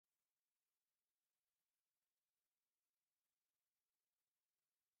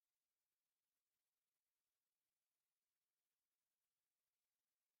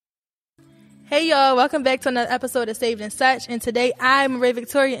Hey y'all, welcome back to another episode of Saved and Such. And today I, Marie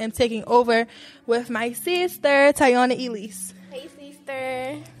Victoria, am taking over with my sister, Tayana Elise. Hey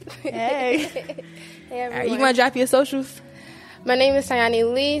sister. Hey. Hey everyone. All right, you want to drop your socials? My name is Tayana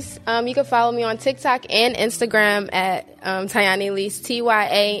Elise. You can follow me on TikTok and Instagram at Tayana Elise,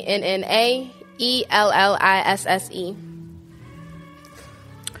 TYANNAELLISSE.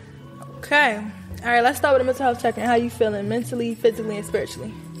 Okay. All right, let's start with a mental health check-in. How you feeling mentally, physically, and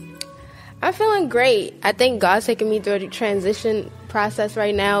spiritually? I'm feeling great. I think God's taking me through a transition process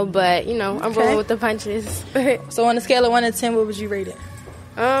right now, but, you know, I'm rolling with the punches. So on a scale of 1 to 10, what would you rate it?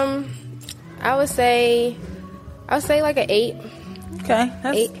 I would say like an 8. Okay,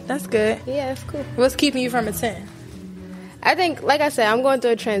 8. That's good. Yeah, that's cool. What's keeping you from a 10? I think, like I said, I'm going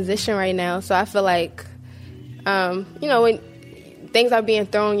through a transition right now, so I feel like, you know, when things are being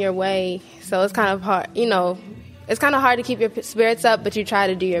thrown your way, so it's kind of hard, you know, it's kind of hard to keep your spirits up, but you try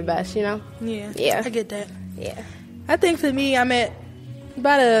to do your best, you know? Yeah. I get that. Yeah. I think for me, I'm at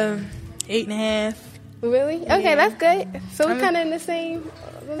about a 8.5. Really? Yeah. Okay, that's good. So we're kind of in the same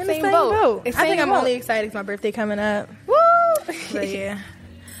boat. I think I'm only excited because my birthday coming up. Woo! But yeah.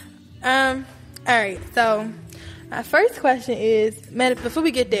 All right. So my first question is, before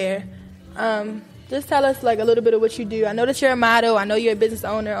we get there, just tell us like a little bit of what you do. I know that you're a model. I know you're a business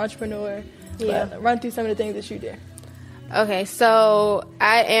owner, entrepreneur. Yeah. But run through some of the things that you do. Okay, so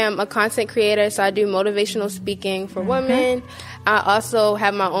I am a content creator, so I do motivational speaking for women. I also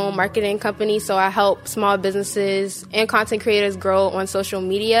have my own marketing company, so I help small businesses and content creators grow on social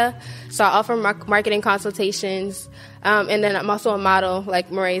media. So I offer marketing consultations, and then I'm also a model,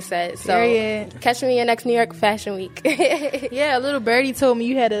 like Murray said. So catch me in next New York Fashion Week. Yeah, a little birdie told me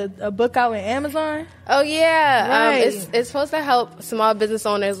you had a book out on Amazon. Oh, yeah. Right. It's supposed to help small business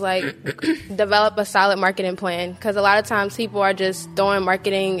owners, like, develop a solid marketing plan. Because a lot of times people are just throwing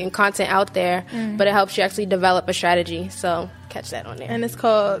marketing and content out there, but it helps you actually develop a strategy. So catch that on there. And it's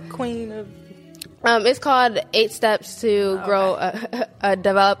called Queen of... It's called 8 Steps to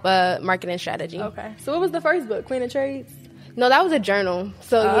develop a marketing strategy. Okay. So what was the first book, Queen of Trades? No, that was a journal.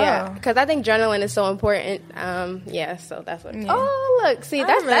 So, yeah, because I think journaling is so important. Yeah, so that's what... Yeah. Oh, look. See,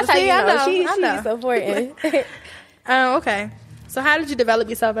 that's how you know. She's important. Okay. So how did you develop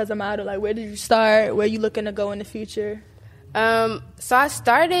yourself as a model? Like, where did you start? Where are you looking to go in the future? So I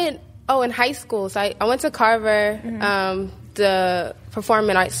started, in high school. So I went to Carver, the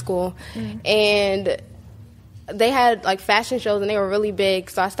performing arts school, and they had, like, fashion shows, and they were really big.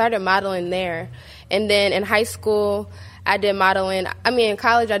 So I started modeling there. And then in high school... I did modeling. In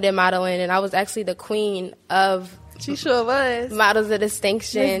college I did modeling, and I was actually the queen of... She sure was. Models of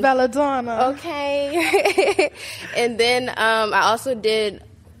Distinction. Miss Belladonna. Okay. And then I also did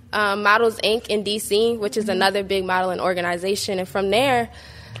Models Inc. in D.C., which is another big modeling organization. And from there,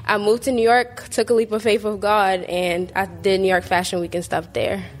 I moved to New York, took a leap of faith with God, and I did New York Fashion Week and stuff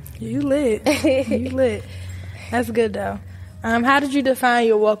there. You lit. You lit. That's good, though. How did you define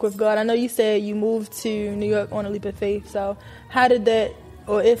your walk with God? I know you said you moved to New York on a leap of faith. So how did that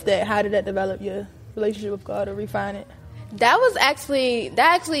develop your relationship with God or refine it? That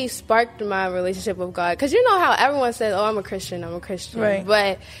actually sparked my relationship with God. Because you know how everyone says, I'm a Christian. Right.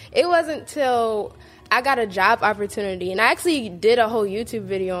 But it wasn't till I got a job opportunity. And I actually did a whole YouTube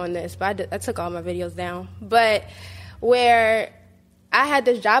video on this, but I took all my videos down. But where... I had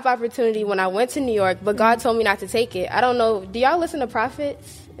this job opportunity when I went to New York, but God told me not to take it. I don't know. Do y'all listen to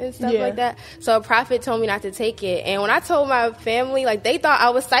prophets and stuff like that? So a prophet told me not to take it. And when I told my family, like, they thought I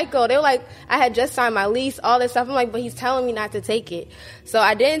was psycho. They were like, I had just signed my lease, all this stuff. I'm like, but he's telling me not to take it. So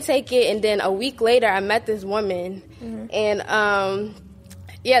I didn't take it. And then a week later, I met this woman. And,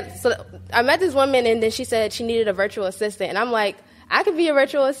 so I met this woman, and then she said she needed a virtual assistant. And I'm like, I could be a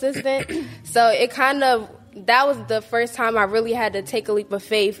virtual assistant. So it kind of... That was the first time I really had to take a leap of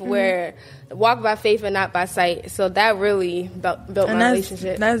faith where walk by faith and not by sight. So that really built my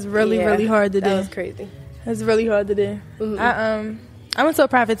relationship. That's really, really hard to do. That was crazy. That's really hard to do. I went to a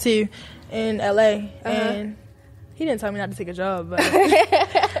prophet, too, in L.A., and he didn't tell me not to take a job, but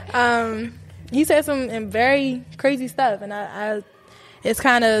he said some very crazy stuff, and I it's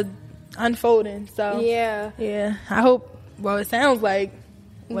kind of unfolding. So, yeah. I hope, it sounds like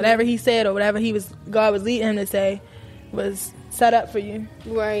whatever he said or whatever God was leading him to say was set up for you.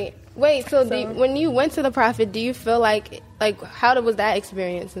 Right. Wait, so when you went to the prophet, do you feel like how was that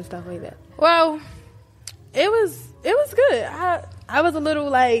experience and stuff like that? Well, it was good. I was a little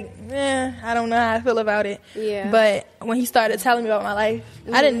like, I don't know how I feel about it. Yeah. But when he started telling me about my life,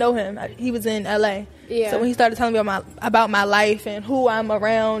 I didn't know him. He was in L.A. Yeah. So when he started telling me about my life and who I'm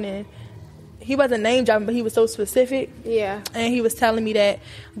around, and he wasn't name dropping, but he was so specific. Yeah. And he was telling me that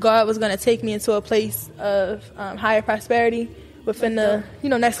God was going to take me into a place of higher prosperity within the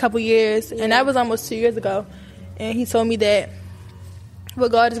next couple years. Yeah. And that was almost 2 years ago. And he told me that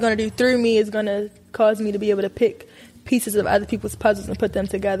what God is going to do through me is going to cause me to be able to pick pieces of other people's puzzles and put them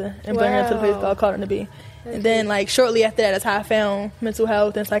together and bring them to the place God called them to be. And then, like, shortly after that, that's how I found mental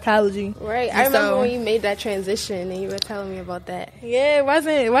health and psychology. Right. And I remember when you made that transition and you were telling me about that. Yeah, it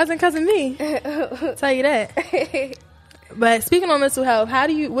wasn't because of me. I'll tell you that. But speaking on mental health,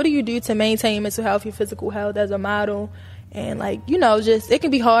 what do you do to maintain mental health, your physical health as a model? And, like, just, it can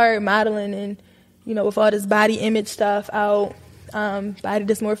be hard modeling and, with all this body image stuff out, body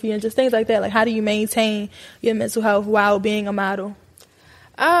dysmorphia and just things like that. Like, how do you maintain your mental health while being a model?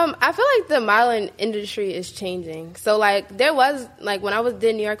 I feel like the modeling industry is changing. So, like, there was, like, when I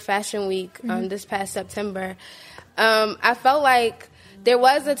did New York Fashion Week this past September, I felt like there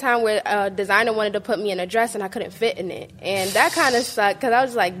was a time where a designer wanted to put me in a dress and I couldn't fit in it. And that kind of sucked because I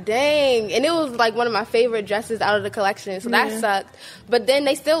was like, dang. And it was, like, one of my favorite dresses out of the collection, so that sucked. But then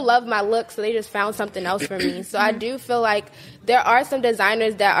they still loved my look, so they just found something else for me. So I do feel like there are some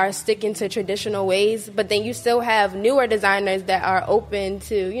designers that are sticking to traditional ways, but then you still have newer designers that are open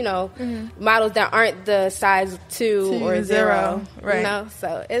to, models that aren't the size 2 or 0. Right.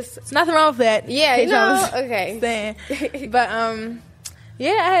 So it's nothing wrong with that. Yeah, okay. Saying. But,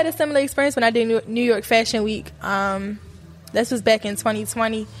 yeah, I had a similar experience when I did New York Fashion Week. This was back in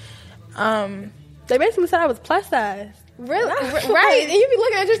 2020. They basically said I was plus size. Really? Right. And you be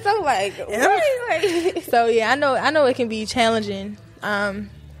looking at yourself like, what? So, yeah, I know it can be challenging.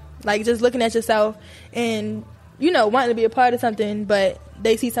 Like, just looking at yourself and, wanting to be a part of something, but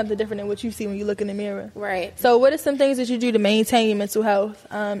they see something different than what you see when you look in the mirror. Right. So what are some things that you do to maintain your mental health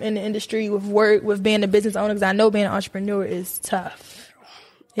in the industry, with work, with being a business owner? Because I know being an entrepreneur is tough.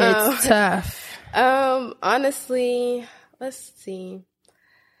 It's tough. Honestly, let's see.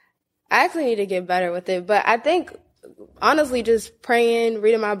 I actually need to get better with it, but I think honestly just praying,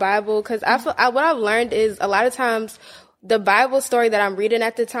 reading my Bible, because what I've learned is a lot of times the Bible story that I'm reading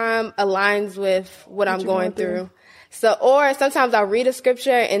at the time aligns with what I'm going through. So, or sometimes I'll read a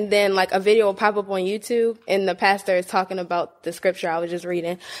scripture and then like a video will pop up on YouTube and the pastor is talking about the scripture I was just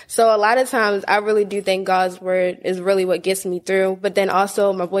reading. So a lot of times I really do think God's word is really what gets me through. But then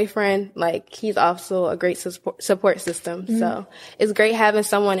also my boyfriend, like, he's also a great support system. Mm-hmm. So it's great having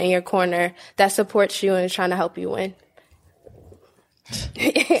someone in your corner that supports you and is trying to help you win.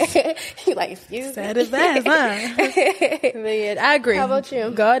 You like, excuse me? Sad as that, huh? Man, I agree. How about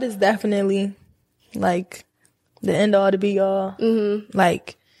you? God is definitely like the end all to be all. Mm-hmm.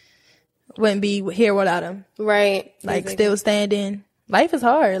 Like, wouldn't be here without him. Right. Like, exactly. Still standing. Life is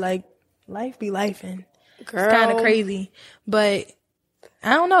hard. Like, life be lifing. Girl. It's kind of crazy. But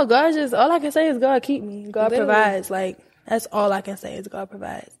I don't know. God just, all I can say is God keep me. God provides. Like, that's all I can say is God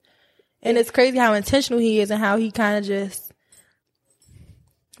provides. And it's crazy how intentional he is and how he kind of just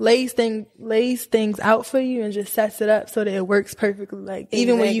lays things out for you and just sets it up so that it works perfectly. Like,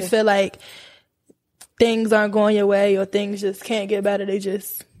 even when you feel like things aren't going your way or things just can't get better, they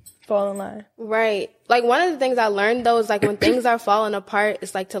just fall in line. Right. Like, one of the things I learned, though, is, like, when things are falling apart,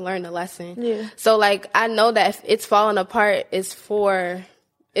 it's, like, to learn the lesson. Yeah. So, like, I know that if it's falling apart, it's for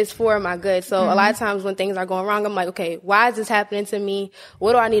my good. So, a lot of times when things are going wrong, I'm like, okay, why is this happening to me?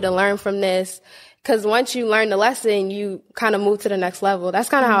 What do I need to learn from this? Because once you learn the lesson, you kind of move to the next level. That's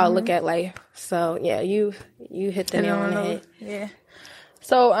kind of how I look at life. So, yeah, you hit the nail on the head. Yeah.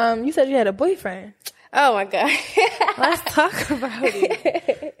 So, you said you had a boyfriend. Oh, my God. Let's talk about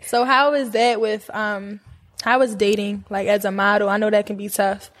it. So, how is that with, how is dating, like, as a model? I know that can be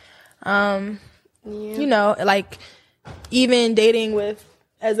tough. You know, like, even dating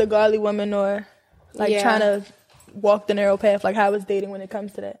as a godly woman or, like, trying to walk the narrow path. Like, how is dating when it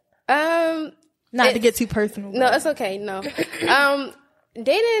comes to that? Not to get too personal. No, it's okay. No.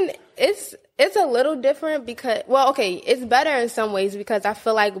 Dating, it's a little different because, well, okay, it's better in some ways because I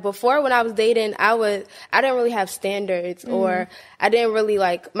feel like before when I was dating, I didn't really have standards or I didn't really,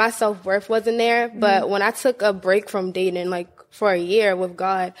 like, my self-worth wasn't there. But when I took a break from dating, like, for a year with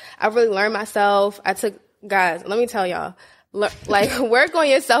God, I really learned myself. Guys, let me tell y'all, like, work on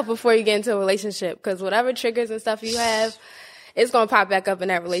yourself before you get into a relationship because whatever triggers and stuff you have, it's going to pop back up in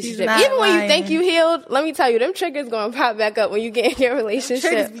that relationship. Even when you think you healed, let me tell you, them triggers going to pop back up when you get in your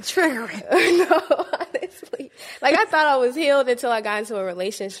relationship. Triggers be triggering. No, honestly. Like, I thought I was healed until I got into a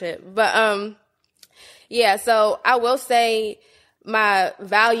relationship. But, yeah, so I will say my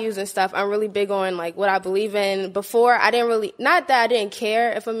values and stuff, I'm really big on, like, what I believe in. Before, I didn't really, not that I didn't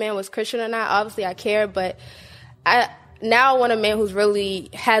care if a man was Christian or not. Obviously, I cared, but I now I want a man who's really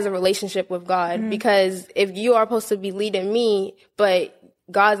has a relationship with God, because if you are supposed to be leading me, but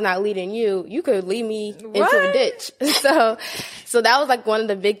God's not leading you, you could lead me into a ditch. So that was like one of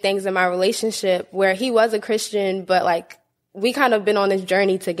the big things in my relationship, where he was a Christian, but like we kind of been on this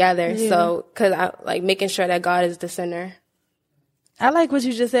journey together. Yeah. So, cause I like making sure that God is the center. I like what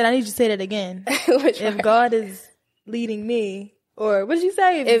you just said. I need you to say that again. If God is leading me, or what did you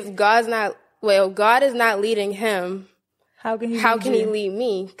say? If God is not leading him, how can he lead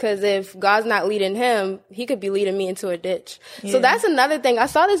me? Because if God's not leading him, he could be leading me into a ditch. Yeah. So that's another thing. I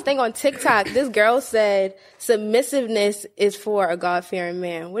saw this thing on TikTok. This girl said submissiveness is for a God-fearing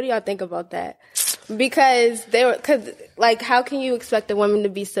man. What do y'all think about that? Because how can you expect a woman to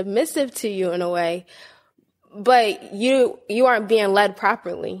be submissive to you in a way, but you aren't being led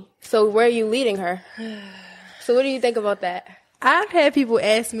properly? So where are you leading her? So what do you think about that? I've had people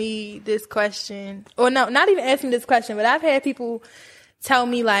ask me this question, or no, not even ask me this question, but I've had people tell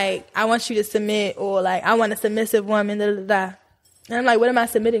me, like, I want you to submit, or like, I want a submissive woman, da, da, da. And I'm like, what am I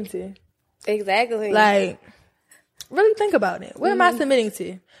submitting to? Exactly. Like, really think about it. What am I submitting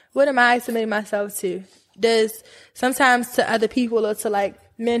to? What am I submitting myself to? Does sometimes to other people, or to like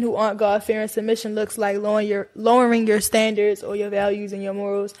men who aren't God-fearing, submission looks like lowering your standards or your values and your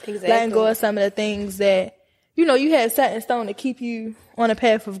morals. Exactly. Letting go of some of the things that you had set in stone to keep you on a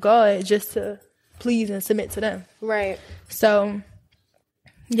path of God, just to please and submit to them. Right. So,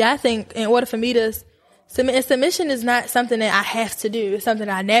 yeah, I think in order for me to submit, and submission is not something that I have to do. It's something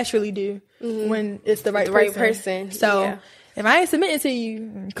that I naturally do when it's the right person. So, if I ain't submitting to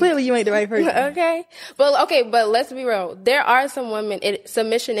you, clearly you ain't the right person. Okay. But let's be real. There are some women,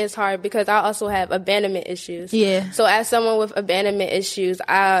 submission is hard, because I also have abandonment issues. Yeah. So as someone with abandonment issues,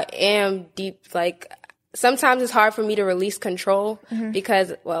 I am deep, like, sometimes it's hard for me to release control,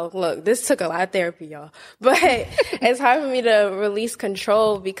 because, well, look, this took a lot of therapy, y'all. But it's hard for me to release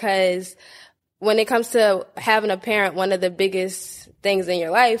control, because when it comes to having a parent, one of the biggest things in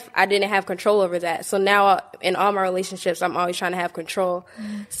your life, I didn't have control over that. So now in all my relationships, I'm always trying to have control.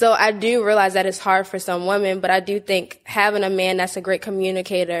 So I do realize that it's hard for some women, but I do think having a man that's a great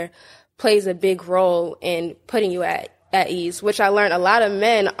communicator plays a big role in putting you at ease, which I learned a lot of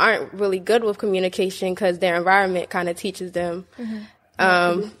men aren't really good with communication, because their environment kind of teaches them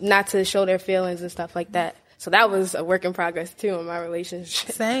not to show their feelings and stuff like that. So that was a work in progress too in my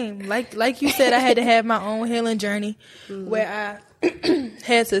relationship. Same. Like you said, I had to have my own healing journey where I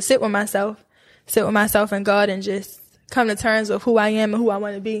had to sit with myself and God, and just come to terms with who I am and who I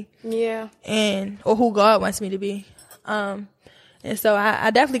want to be. Yeah. Or who God wants me to be. And so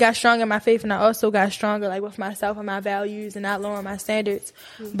I definitely got stronger in my faith, and I also got stronger like with myself and my values, and not lowering my standards.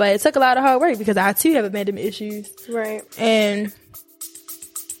 But it took a lot of hard work, because I too have abandonment issues. Right. And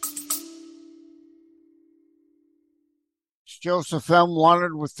Joseph M.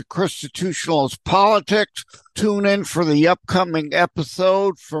 Leonard with the Constitutionalist Politics. Tune in for the upcoming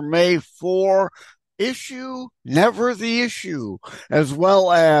episode for May 4, Issue, Never the Issue, as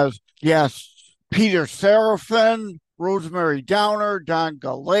well as guests Peter Seraphin, Rosemary Downer, Don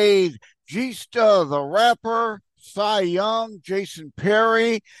Gallade, Gista the Rapper, Cy Young, Jason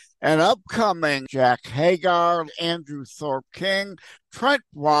Perry, and upcoming Jack Hagar, Andrew Thorpe King, Trent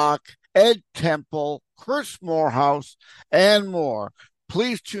Rock, Ed Temple, Chris Morehouse, and more.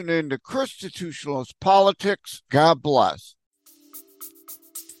 Please tune in to Constitutionalist Politics. God bless.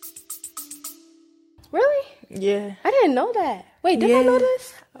 Really? Yeah. I didn't know that. Wait, did I know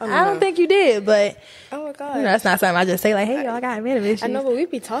this? I don't think you did, but oh my God, that's not something I just say like, hey, y'all, I got abandonment issues. I know, but we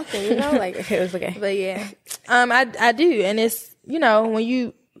be talking, like it was okay. But yeah, I do, and it's when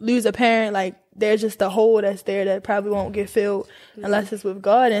you lose a parent, like there's just a hole that's there that probably won't get filled unless it's with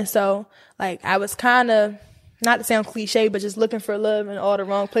God. And so like I was kind of, not to sound cliche, but just looking for love in all the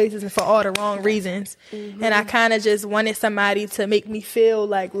wrong places and for all the wrong reasons. And I kind of just wanted somebody to make me feel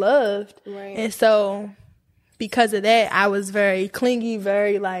like loved. Right. And so because of that, I was very clingy,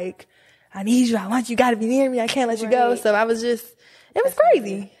 very like, I need you, I want you, gotta be near me, I can't let you go. So I was just, it was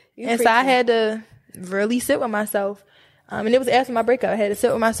crazy. And so I had to really sit with myself. And it was after my breakup. I had to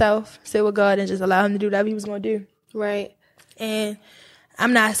sit with myself, sit with God, and just allow him to do whatever he was going to do. Right. And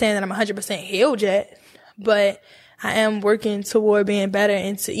I'm not saying that I'm 100% healed yet, but I am working toward being better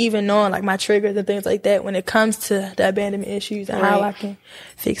and to even knowing like my triggers and things like that when it comes to the abandonment issues and how I can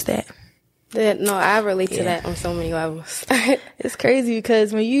fix that. No, I relate to that on so many levels. It's crazy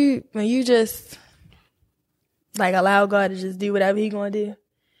because when you just like allow God to just do whatever he going to do.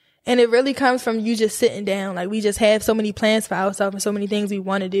 And it really comes from you just sitting down. Like we just have so many plans for ourselves and so many things we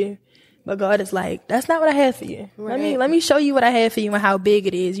want to do. But God is like, that's not what I have for you. Right. Let me show you what I have for you and how big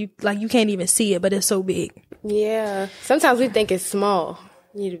it is. You can't even see it, but it's so big. Yeah. Sometimes we think it's small.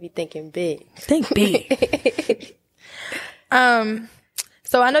 You need to be thinking big. Think big.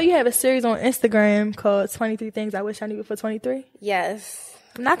 So I know you have a series on Instagram called 23 Things I Wish I Knew Before 23. Yes.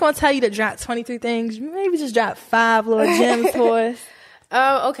 I'm not going to tell you to drop 23 things. Maybe just drop 5 little gems for us.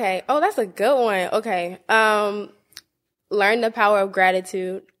 Okay. Oh, that's a good one. Okay. Learn the power of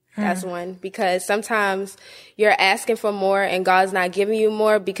gratitude. That's one. Because sometimes you're asking for more and God's not giving you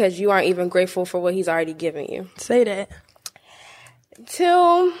more because you aren't even grateful for what he's already given you. Say that.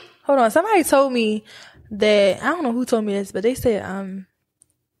 2. Hold on. Somebody told me that, I don't know who told me this, but they said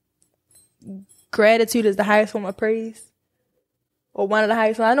gratitude is the highest form of praise. Or one of the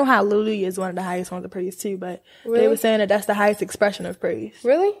highest ones. I know hallelujah is one of the highest forms of praise too, but They were saying that that's the highest expression of praise.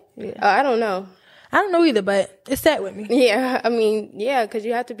 Really? Yeah. I don't know. I don't know either, but it sat with me. Yeah, I mean, yeah, because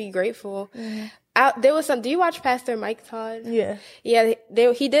you have to be grateful. Mm-hmm. There was some. Do you watch Pastor Mike Todd? Yeah, yeah.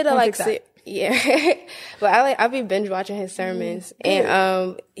 He did a yeah, but I've been binge watching his sermons,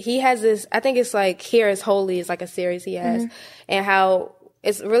 and he has this. I think it's like Here Is Holy is like a series he has, and how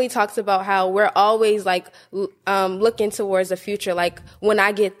it really talks about how we're always like looking towards the future, like when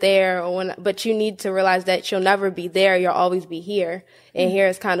I get there, but you need to realize that you'll never be there. You'll always be here, and here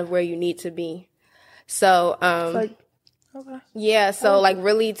is kind of where you need to be. So, yeah, so like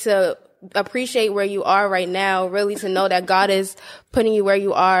really to appreciate where you are right now, really to know that God is putting you where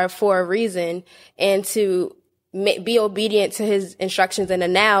you are for a reason, and to be obedient to his instructions in the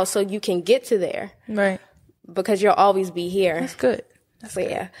now so you can get to there. Right. Because you'll always be here. That's good.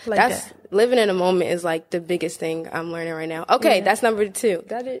 Yeah, that's living in a moment is like the biggest thing I'm learning right now. Okay, that's number 2.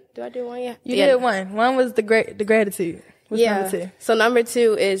 Do I do one? Yeah. You did one. One was the gratitude. What's number 2? So number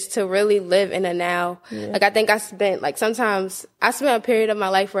 2 is to really live in the now. Yeah. Like I think sometimes I spent a period of my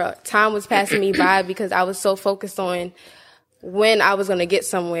life where time was passing me by because I was so focused on when I was going to get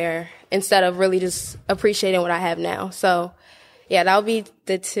somewhere instead of really just appreciating what I have now. So yeah, that'll be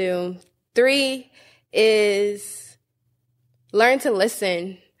the 2. 3 is learn to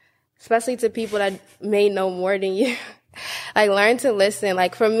listen, especially to people that may know more than you. Like, learn to listen.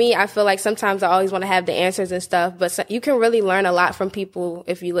 Like, for me, I feel like sometimes I always want to have the answers and stuff, but you can really learn a lot from people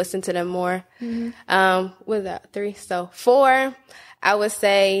if you listen to them more. Mm-hmm. What is that? 3? So 4, I would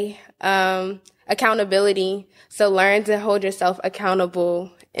say accountability. So learn to hold yourself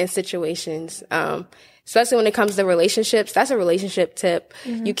accountable in situations, especially when it comes to relationships. That's a relationship tip.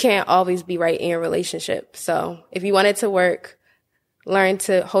 Mm-hmm. You can't always be right in your relationship. So if you want it to work, learn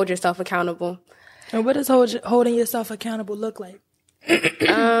to hold yourself accountable. And what does holding yourself accountable look like?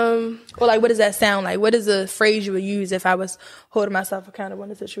 Or like, what does that sound like? What is a phrase you would use if I was holding myself accountable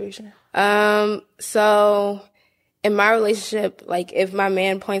in a situation? So in my relationship, like if my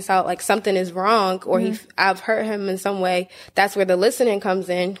man points out like something is wrong or I've hurt him in some way, that's where the listening comes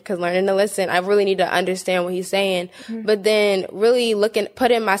in. Cause learning to listen, I really need to understand what he's saying, but then really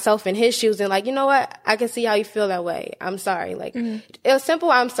putting myself in his shoes and like, you know what? I can see how you feel that way. I'm sorry. Like a simple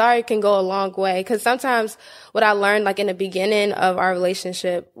I'm sorry can go a long way. Cause sometimes what I learned like in the beginning of our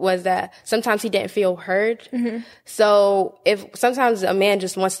relationship was that sometimes he didn't feel heard. Mm-hmm. So if sometimes a man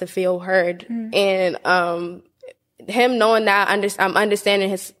just wants to feel heard and, him knowing that I'm understanding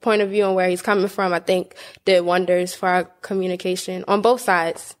his point of view and where he's coming from, I think did wonders for our communication on both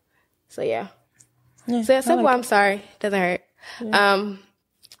sides. So yeah. So it's simple. I'm sorry. Doesn't hurt. Yeah.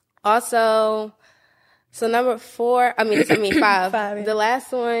 Also, so number 5. 5. The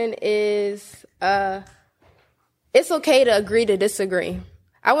last one is, it's okay to agree to disagree.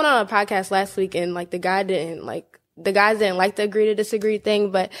 I went on a podcast last week and like the guys didn't like the agree to disagree thing,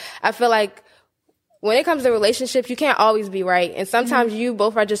 but I feel like when it comes to relationships, you can't always be right. And sometimes you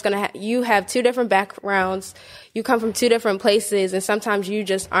both are just you have 2 different backgrounds. You come from 2 different places and sometimes you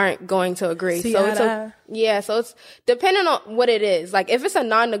just aren't going to agree. So it's depending on what it is. Like if it's a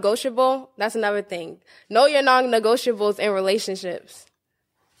non-negotiable, that's another thing. Know your non-negotiables in relationships.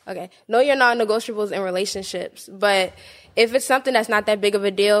 Okay. Know your non-negotiables in relationships. But if it's something that's not that big of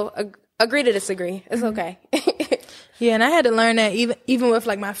a deal, agree to disagree. It's okay. Yeah, and I had to learn that even with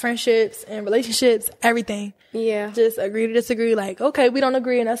like my friendships and relationships, everything. Yeah. Just agree to disagree. Like, okay, we don't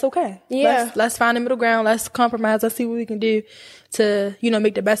agree and that's okay. Yeah. Let's find a middle ground. Let's compromise. Let's see what we can do to,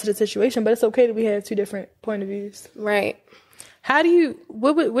 make the best of the situation. But it's okay that we have 2 different point of views. Right. How do you,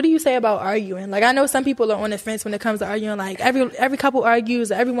 what do you say about arguing? Like, I know some people are on the fence when it comes to arguing. Like, every couple argues,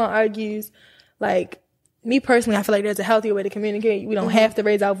 everyone argues. Like, me personally, I feel like there's a healthier way to communicate. We don't have to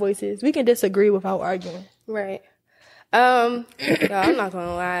raise our voices. We can disagree without arguing. Right. No, I'm not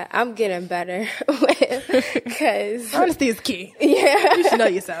gonna lie. I'm getting better because honesty is key. Yeah, you should know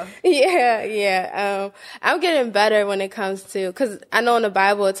yourself. Yeah. I'm getting better when it comes to, because I know in the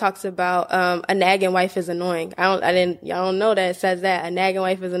Bible it talks about a nagging wife is annoying. Y'all don't know that it says that a nagging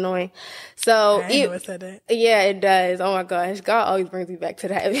wife is annoying. So I didn't know it said that. Yeah, it does. Oh my gosh, God always brings me back to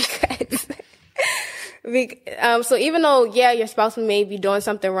that because. So even though, your spouse may be doing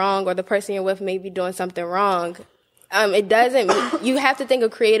something wrong, or the person you're with may be doing something wrong, it doesn't, you have to think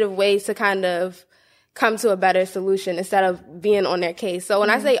of creative ways to kind of come to a better solution instead of being on their case. So when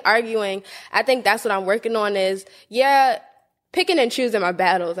I say arguing, I think that's what I'm working on is, picking and choosing my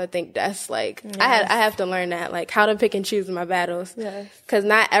battles. I think that's like, I have to learn that, like how to pick and choose my battles. Yes. Cause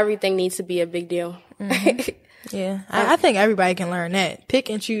not everything needs to be a big deal. Mm-hmm. Yeah, I think everybody can learn that.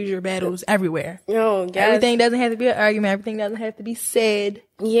 Pick and choose your battles everywhere. Oh, yes. Everything doesn't have to be an argument. Everything doesn't have to be said.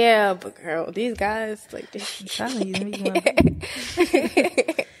 Yeah, but girl, these guys, like,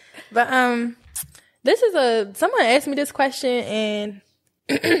 but, this is someone asked me this question, and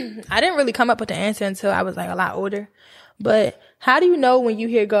I didn't really come up with the answer until I was like a lot older. But how do you know when you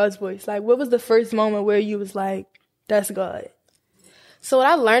hear God's voice? Like, what was the first moment where you was like, that's God? So what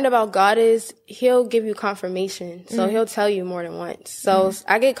I've learned about God is he'll give you confirmation. So he'll tell you more than once. So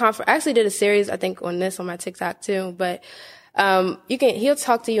I get I actually did a series, I think, on my TikTok too. But he'll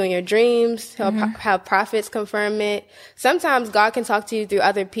talk to you in your dreams. He'll have prophets confirm it. Sometimes God can talk to you through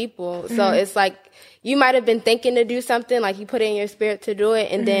other people. So it's like you might have been thinking to do something, like you put it in your spirit to do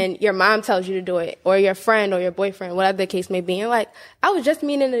it, and then your mom tells you to do it, or your friend or your boyfriend, whatever the case may be. And like, I was just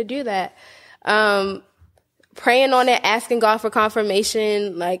meaning to do that. Praying on it, asking God for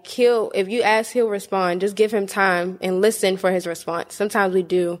confirmation, like if you ask, he'll respond. Just give him time and listen for his response. Sometimes we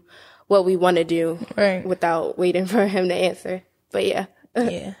do what we want to do without waiting for him to answer. But yeah.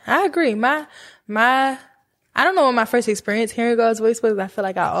 Yeah, I agree. I don't know what my first experience hearing God's voice was. I feel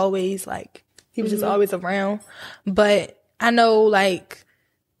like I always he was just always around. But I know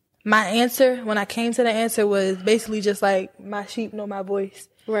my answer, when I came to the answer, was basically just like, my sheep know my voice.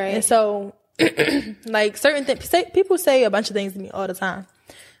 Right. And so, like certain things, people say a bunch of things to me all the time,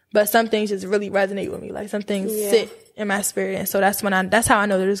 but some things just really resonate with me. Like some things sit in my spirit, and so that's how I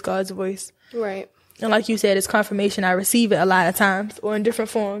know that it's God's voice. Right. And like you said, it's confirmation. I receive it a lot of times, or in different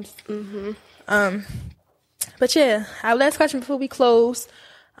forms. But yeah, our last question before we close: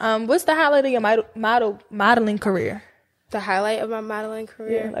 what's the highlight of your modeling career? The highlight of my modeling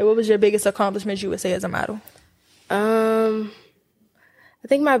career? Yeah, like what was your biggest accomplishment you would say as a model? I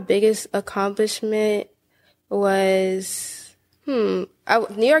think my biggest accomplishment was, New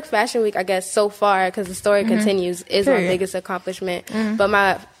York Fashion Week, I guess, so far, because the story continues, is my biggest accomplishment. But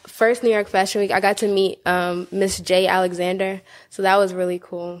my first New York Fashion Week, I got to meet Miss J. Alexander, so that was really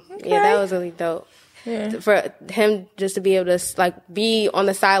cool. Okay. Yeah, that was really dope. Yeah. For him just to be able to be on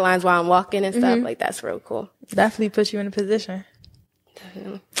the sidelines while I'm walking and stuff, that's real cool. Definitely puts you in a position.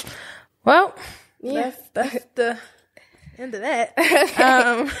 Definitely. Well, that's the end of that.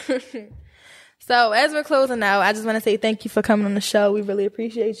 So as we're closing out, I just want to say thank you for coming on the show. We really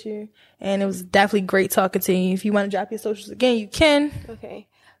appreciate you, and it was definitely great talking to you. If you want to drop your socials again, you can. Okay.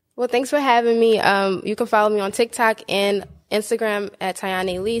 Well, thanks for having me. You can follow me on TikTok and Instagram at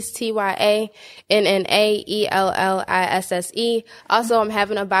Tyannah Ellisse, TYANNAELLISSE. Also, I'm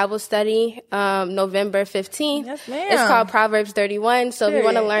having a Bible study November 15th. Yes, ma'am. It's called Proverbs 31. So if you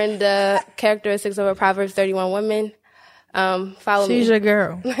want to learn the characteristics of a Proverbs 31 woman, follow me. She's your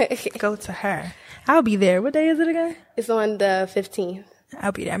girl. Go to her. I'll be there. What day is it again? It's on the 15th.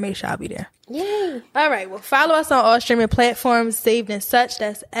 I'll be there. Make sure I'll be there. Yay. All right. Well, follow us on all streaming platforms, Saved in Such.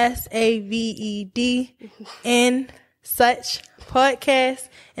 That's SAVED in Such podcast.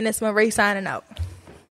 And it's Marie signing out.